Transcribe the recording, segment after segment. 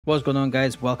What's going on,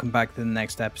 guys? Welcome back to the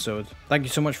next episode. Thank you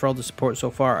so much for all the support so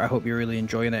far. I hope you're really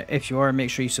enjoying it. If you are, make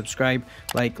sure you subscribe,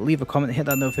 like, leave a comment, hit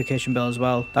that notification bell as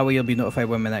well. That way you'll be notified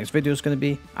when my next video is going to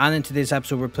be. And in today's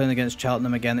episode, we're playing against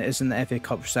Cheltenham again. It is in the FA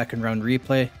Cup second round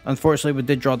replay. Unfortunately, we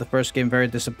did draw the first game, very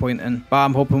disappointing, but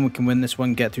I'm hoping we can win this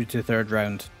one, get through to the third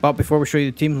round. But before we show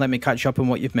you the team, let me catch up on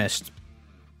what you've missed.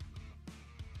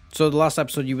 So the last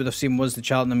episode you would have seen was the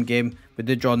Cheltenham game. We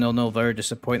did draw 0-0, very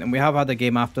disappointing. We have had a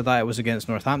game after that. It was against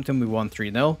Northampton. We won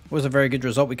 3-0. It was a very good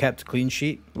result. We kept a clean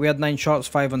sheet. We had 9 shots,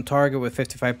 5 on target with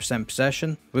 55%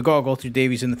 possession. We got a goal through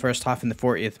Davies in the first half in the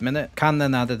 40th minute. Can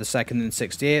then added the second in the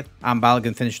 68th. And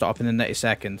Balogun finished it up in the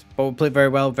 92nd. But we played very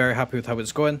well, very happy with how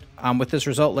it's going. And with this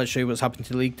result, let's show you what's happened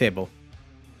to the league table.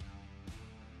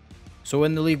 So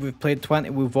in the league, we've played 20,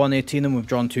 we've won 18 and we've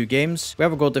drawn 2 games. We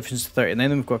have a goal difference of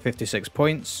 39 and we've got 56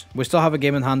 points. We still have a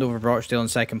game in hand over Rochdale in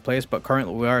second place, but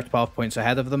currently we are 12 points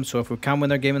ahead of them. So if we can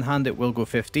win our game in hand, it will go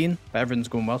 15. But everything's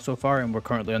going well so far and we're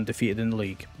currently undefeated in the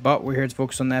league. But we're here to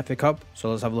focus on the FA Cup, so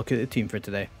let's have a look at the team for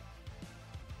today.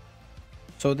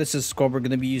 So this is the squad we're going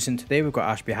to be using today. We've got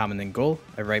Ashby Hammond in goal,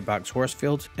 at right back's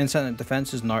Horsfield, in centre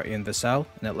defence is Narty and Vassell,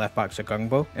 and at left back's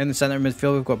Agungbo. In the centre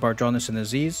midfield we've got Barjonas and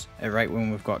Aziz, at right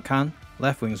wing we've got Khan,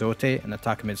 left wing's Ote, and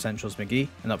attacking mid central's McGee,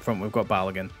 and up front we've got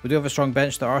Balogun. We do have a strong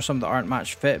bench. There are some that aren't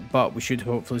match fit, but we should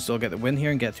hopefully still get the win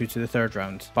here and get through to the third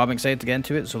round. But I'm excited to get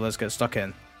into it, so let's get stuck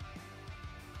in.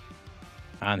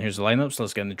 And here's the lineup, so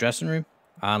let's get in the dressing room,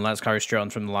 and let's carry straight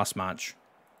on from the last match.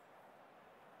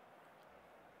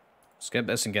 Skip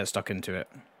this and get stuck into it.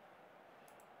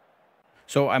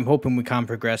 So I'm hoping we can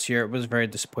progress here. It was very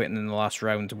disappointing in the last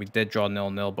round. We did draw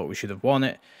 0-0, but we should have won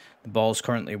it. The ball's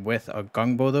currently with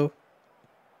Agungbo though.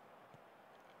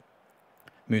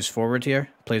 Moves forward here.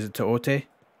 Plays it to Ote.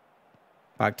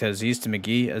 Back to Aziz, to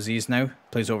McGee. Aziz now.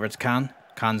 Plays over to Khan.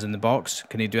 Khan's in the box.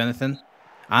 Can he do anything?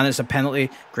 And it's a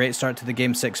penalty. Great start to the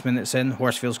game, 6 minutes in.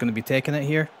 Horsfield's going to be taking it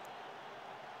here.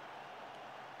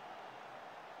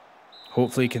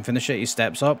 Hopefully he can finish it. He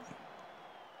steps up.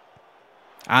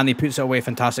 And he puts it away.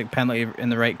 Fantastic penalty in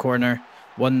the right corner.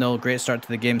 1-0. Great start to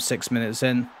the game. 6 minutes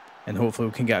in. And hopefully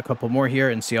we can get a couple more here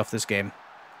and see off this game.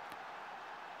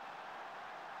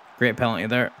 Great penalty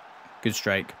there. Good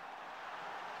strike.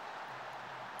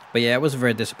 But yeah, it was a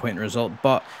very disappointing result.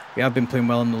 But we have been playing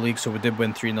well in the league. So we did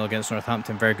win 3-0 against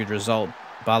Northampton. Very good result.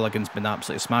 Balogun's been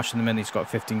absolutely smashing them in. He's got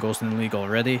 15 goals in the league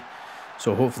already.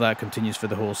 So hopefully that continues for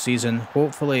the whole season.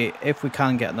 Hopefully, if we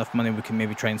can get enough money, we can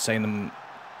maybe try and sign him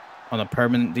on a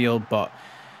permanent deal. But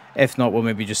if not, we'll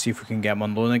maybe just see if we can get him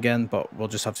on loan again. But we'll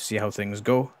just have to see how things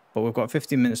go. But we've got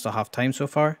 15 minutes to half time so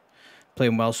far.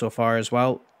 Playing well so far as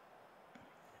well.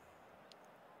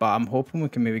 But I'm hoping we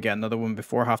can maybe get another one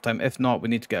before half time. If not, we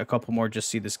need to get a couple more, just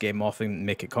see this game off and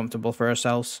make it comfortable for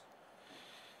ourselves.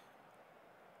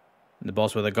 And the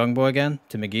ball's with Agungbo again,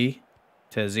 to McGee,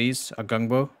 to Aziz,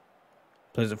 Agungbo.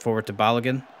 Plays it forward to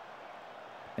Balogun.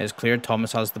 It's cleared.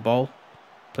 Thomas has the ball.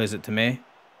 Plays it to May.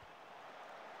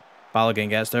 Balogun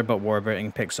gets there, but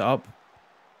Warburton picks it up.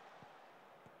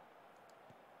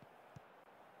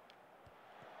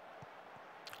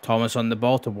 Thomas on the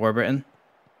ball to Warburton.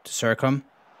 To Sercombe.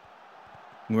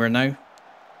 Moore now.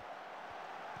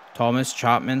 Thomas,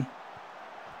 Chapman.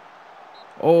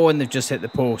 Oh, and they've just hit the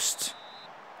post.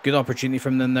 Good opportunity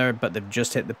from them there, but they've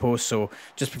just hit the post. So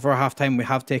just before halftime, we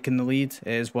have taken the lead.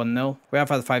 It is 1-0. We have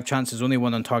had 5 chances, only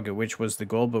 1 on target, which was the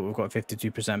goal, but we've got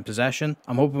 52% possession.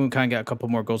 I'm hoping we can get a couple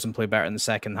more goals and play better in the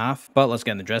second half. But let's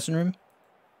get in the dressing room.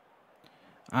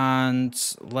 And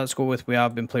let's go with, we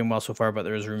have been playing well so far, but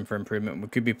there is room for improvement. We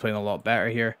could be playing a lot better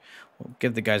here. We'll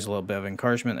give the guys a little bit of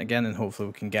encouragement again, and hopefully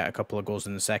we can get a couple of goals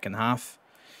in the second half.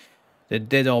 They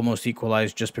did almost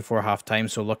equalise just before halftime,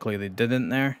 so luckily they didn't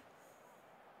there.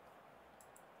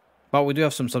 But we do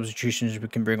have some substitutions we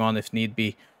can bring on if need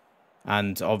be.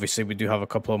 And obviously we do have a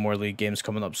couple of more league games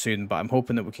coming up soon. But I'm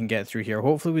hoping that we can get through here.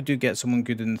 Hopefully we do get someone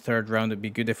good in the third round. It'd be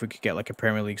good if we could get like a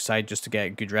Premier League side just to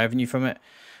get good revenue from it.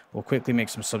 We'll quickly make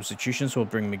some substitutions. We'll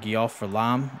bring McGee off for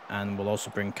Lamb. And we'll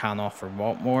also bring Khan off for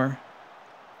Watmore.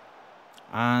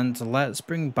 And let's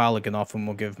bring Balogun off and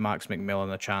we'll give Max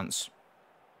McMillan a chance.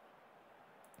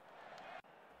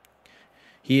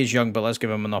 He is young, but let's give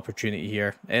him an opportunity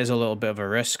here. It is a little bit of a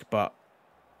risk, but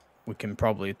we can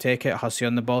probably take it. Hussey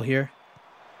on the ball here.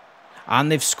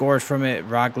 And they've scored from it.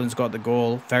 Raglan's got the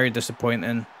goal. Very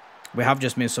disappointing. We have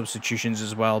just made substitutions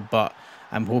as well, but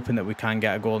I'm hoping that we can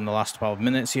get a goal in the last 12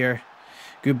 minutes here.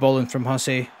 Good bowling from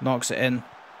Hussey. Knocks it in.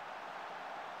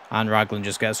 And Raglan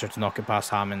just gets her to knock it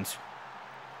past Hammond.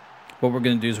 What we're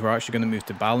going to do is we're actually going to move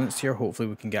to balanced here. Hopefully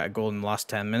we can get a goal in the last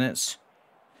 10 minutes.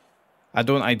 I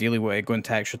don't ideally want to go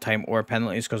into extra time or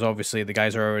penalties because obviously the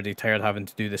guys are already tired having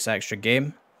to do this extra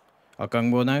game.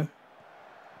 Ogungbo now.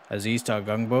 Aziz to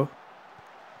Ogungbo.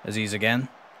 Aziz again.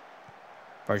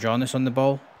 Barjonis on the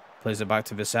ball. Plays it back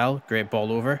to Vassell. Great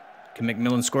ball over. Can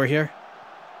McMillan score here?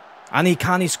 And he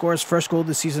can. He scores first goal of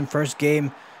the season, first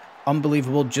game.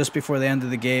 Unbelievable, just before the end of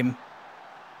the game.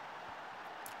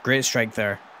 Great strike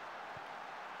there.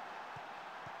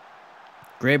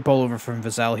 Great ball over from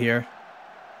Vassell here.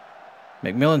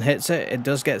 McMillan hits it. It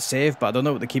does get saved, but I don't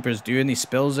know what the keeper's doing. He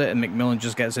spills it and McMillan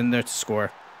just gets in there to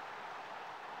score.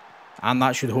 And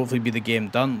that should hopefully be the game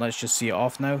done. Let's just see it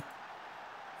off now.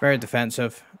 Very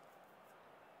defensive.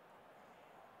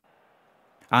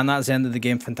 And that's the end of the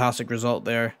game. Fantastic result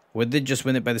there. We did just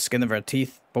win it by the skin of our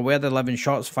teeth, but we had 11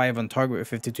 shots, 5 on target with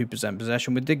 52%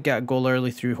 possession. We did get a goal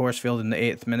early through Horsfield in the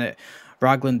 8th minute.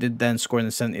 Raglan did then score in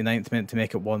the 79th minute to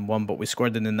make it 1-1, but we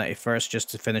scored in the 91st just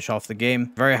to finish off the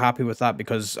game. Very happy with that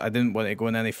because I didn't want it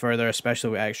going any further, especially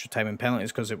with extra time and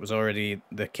penalties, because it was already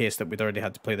the case that we'd already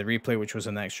had to play the replay, which was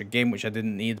an extra game, which I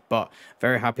didn't need. But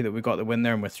very happy that we got the win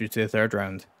there and we're through to the 3rd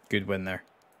round. Good win there.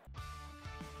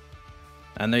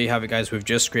 And there you have it, guys. We've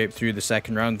just scraped through the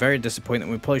 2nd round. Very disappointing.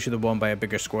 We probably should have won by a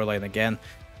bigger scoreline again.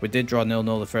 We did draw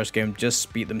 0-0 the first game,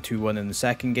 just beat them 2-1 in the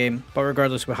second game. But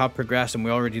regardless, we have progressed and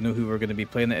we already know who we're going to be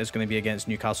playing. It is going to be against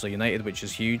Newcastle United, which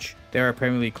is huge. They're a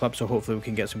Premier League club, so hopefully we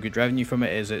can get some good revenue from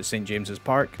it. It is at St James's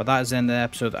Park. But that is the end of the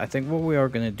episode. I think what we are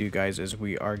going to do, guys, is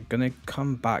we are going to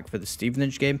come back for the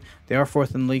Stevenage game. They are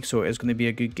 4th in the league, so it is going to be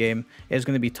a good game. It is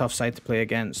going to be a tough side to play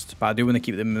against. But I do want to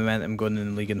keep the momentum going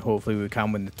in the league and hopefully we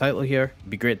can win the title here.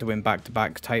 It'd be great to win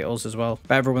back-to-back titles as well.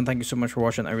 But everyone, thank you so much for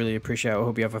watching. I really appreciate it. I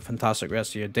hope you have a fantastic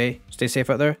rest of your day. Stay safe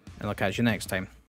out there, and I'll catch you next time.